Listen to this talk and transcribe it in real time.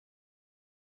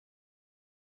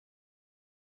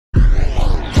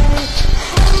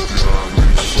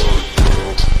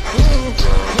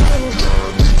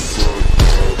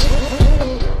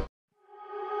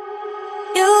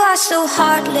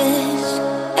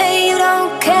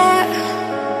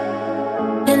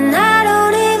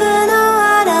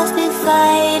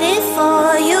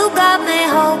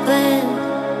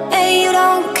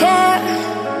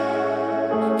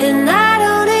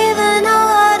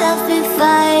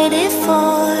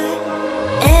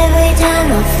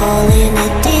falling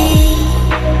in deep,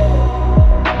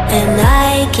 and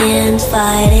I can't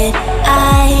fight it,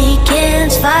 I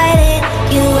can't fight it.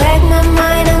 You wreck my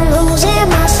mind, I'm losing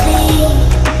my sleep,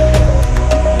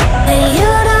 and you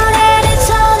know that it's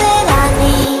all that I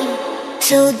need.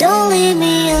 So don't leave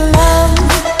me alone.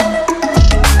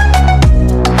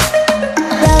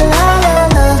 La la la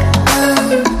la,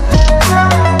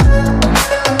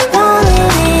 don't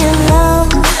leave me alone.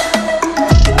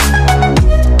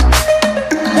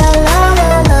 La la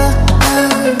la la,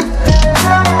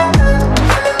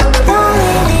 don't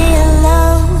leave me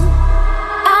alone.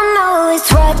 I know it's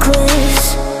reckless,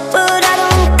 but I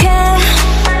don't care.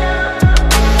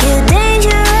 You're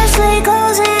dangerously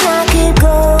close and I keep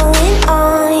going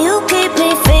on. You keep me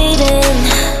fading,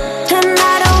 and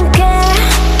I don't care,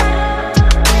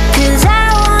 'cause I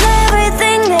want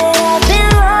everything that I've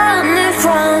been running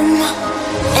from.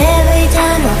 Every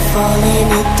time I fall in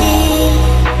it deep,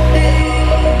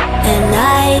 and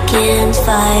I can't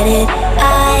fight it,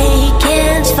 I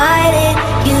can't fight it.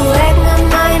 You wreck my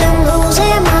mind, I'm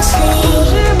losing my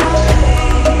sleep,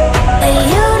 and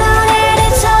you know that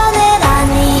it's all that I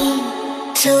need.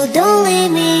 So don't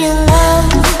leave me